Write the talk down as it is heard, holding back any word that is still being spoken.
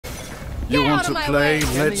You want to play?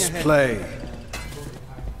 Let's play.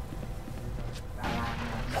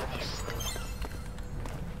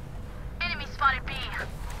 Enemy spotted B.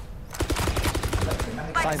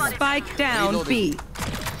 Spike down Reloading. B.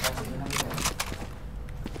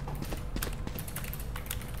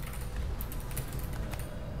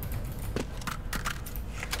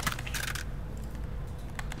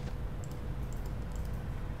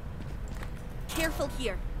 Careful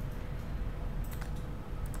here.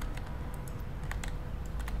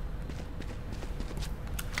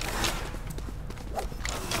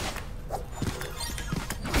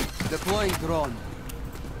 Deploying drone.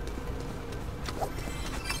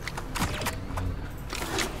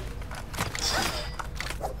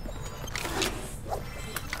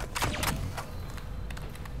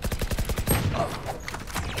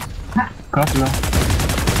 Cross low.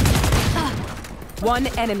 One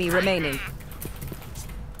enemy remaining.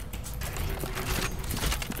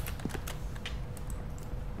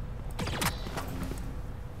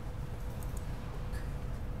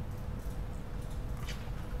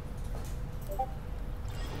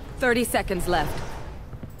 Thirty seconds left.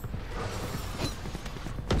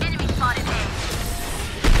 Enemy spotted A.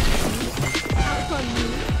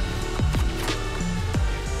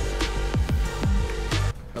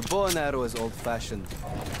 A bow and arrow is old-fashioned.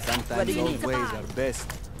 Sometimes old ways are best.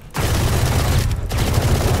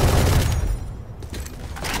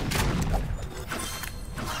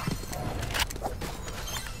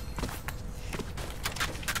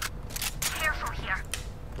 Careful here.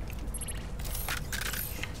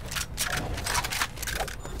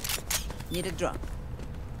 Need a drop.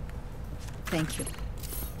 Thank you.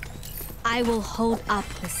 I will hold up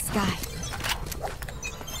the sky.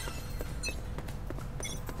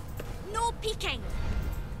 No peeking.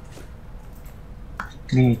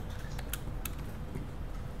 Need.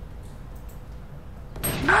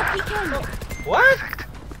 No peeking. What?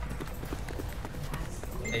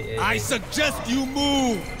 I suggest you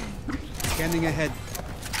move! Scanning ahead.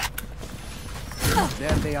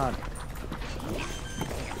 There they are.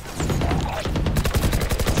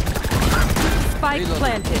 Spike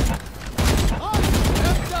planted.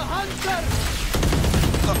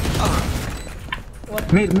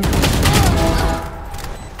 Mid.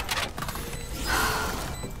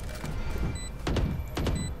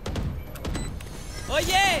 Oh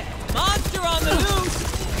yeah! Monster on the loose!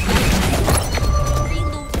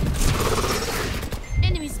 Reload.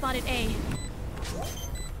 Enemy spotted A.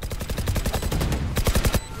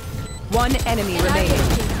 One enemy remaining.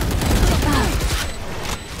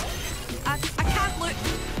 I can't look.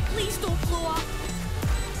 Please don't blow up.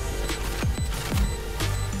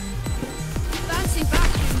 Fancy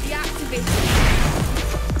vacuum deactivated.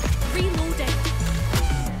 Reloading.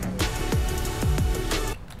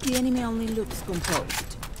 The enemy only looks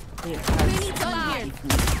composed. They are We need gun here.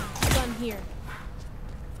 Gun here.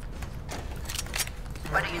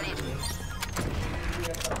 What do you need?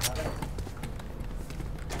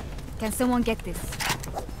 Can someone get this?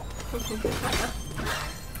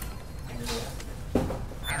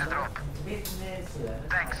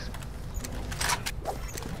 Thanks.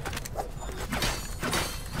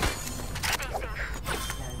 Stay safe.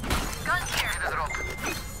 Gun here.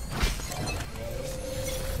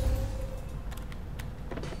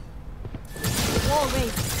 Wall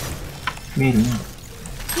raised. Mid.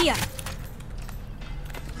 Here.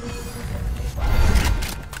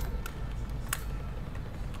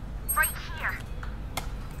 Right here.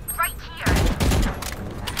 Right here.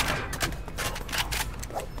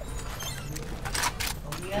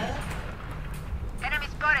 Enemy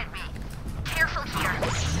spotted me. Careful here.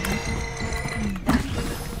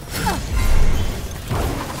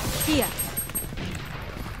 Here.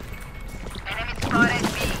 Enemy spotted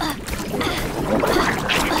me.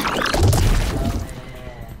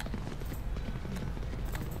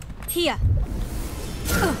 Here.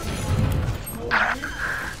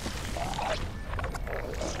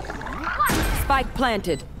 Spike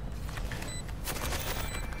planted.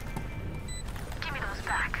 Give me those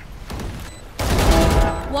back.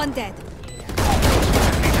 One dead.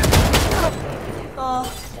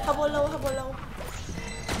 Habolaw.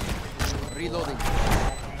 Reloading.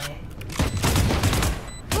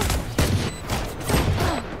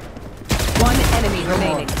 One enemy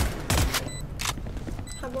remaining.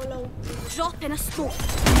 Habolaw. Drop in a smoke.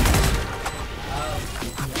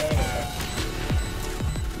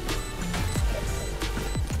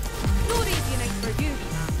 No Radiant for you.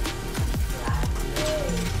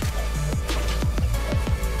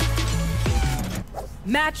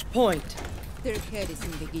 Match point. Their head is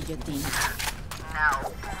in the guillotine.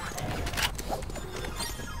 Now.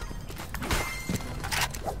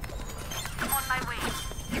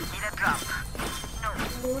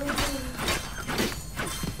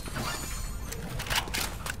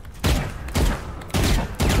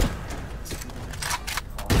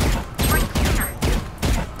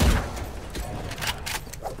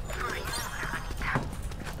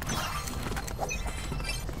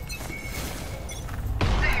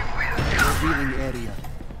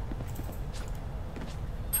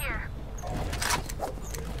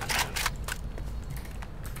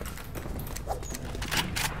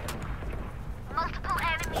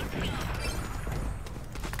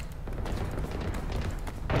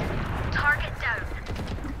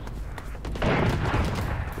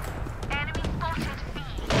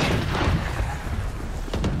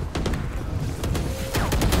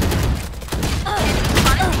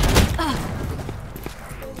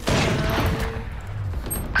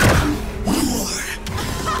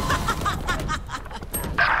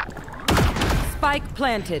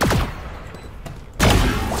 planted.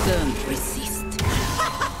 Don't resist.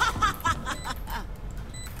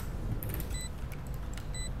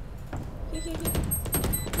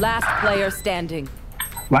 Last player standing.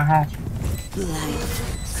 One hatch. Blind.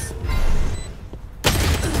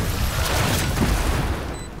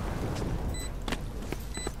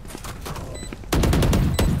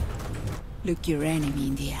 Look your enemy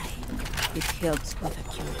in the eye. It helps with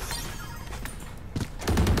accuracy.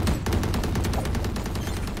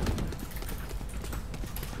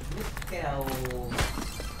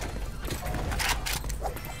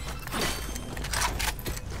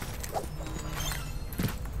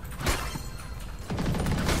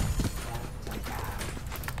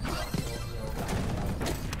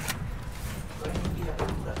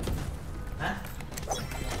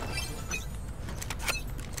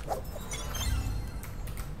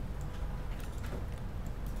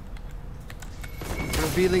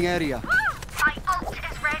 Revealing area. My ult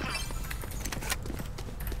is ready.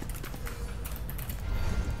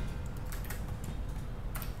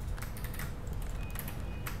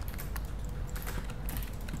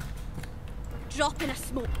 Drop in a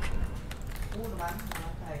smoke.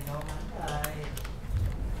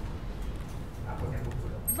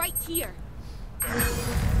 Right here.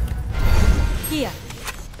 Here.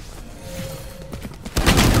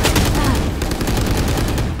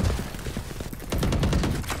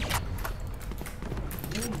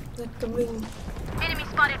 Enemy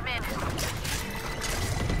spotted mid.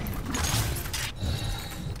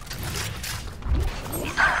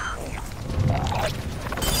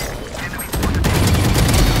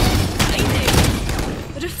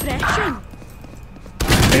 Refreshing.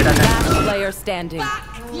 Last player standing.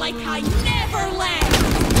 Back like I never left.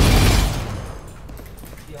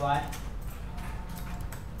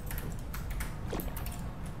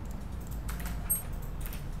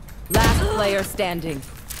 Last player standing.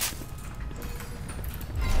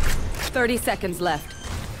 30 seconds left.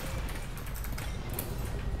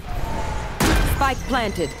 Spike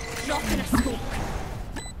planted. Drop in a smoke.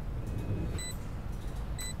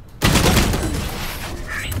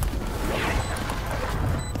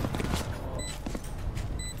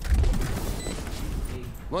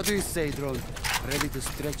 What do you say, drone? Ready to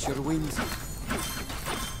stretch your wings?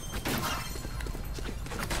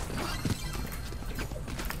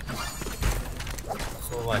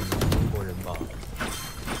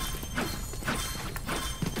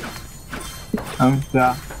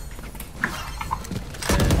 Dạ.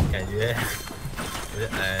 感觉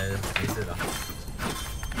没事的。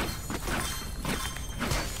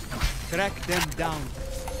 Track them down.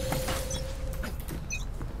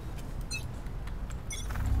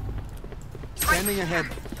 Standing ahead.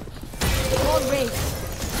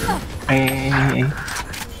 Ê.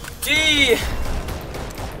 G.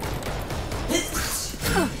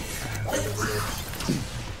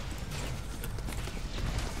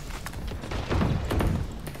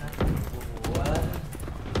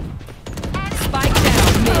 Spike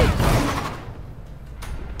down mid.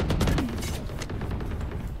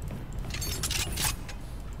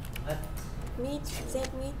 Mid, Z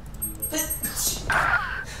mid.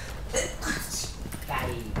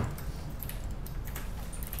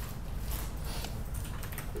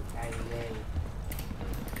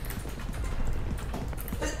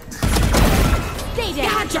 Stay down.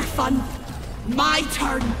 Had your fun. My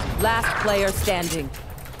turn. Last player standing.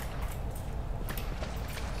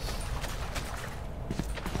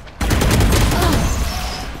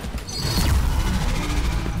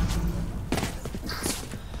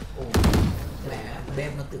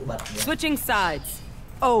 Switching sides.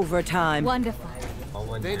 Overtime. Wonderful.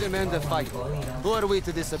 They demand a fight. Who are we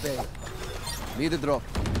to disobey? Need a drop.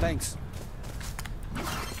 Thanks.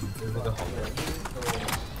 这是个好的。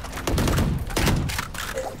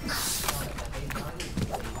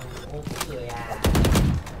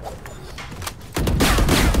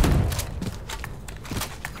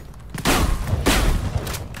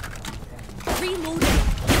 Reloading.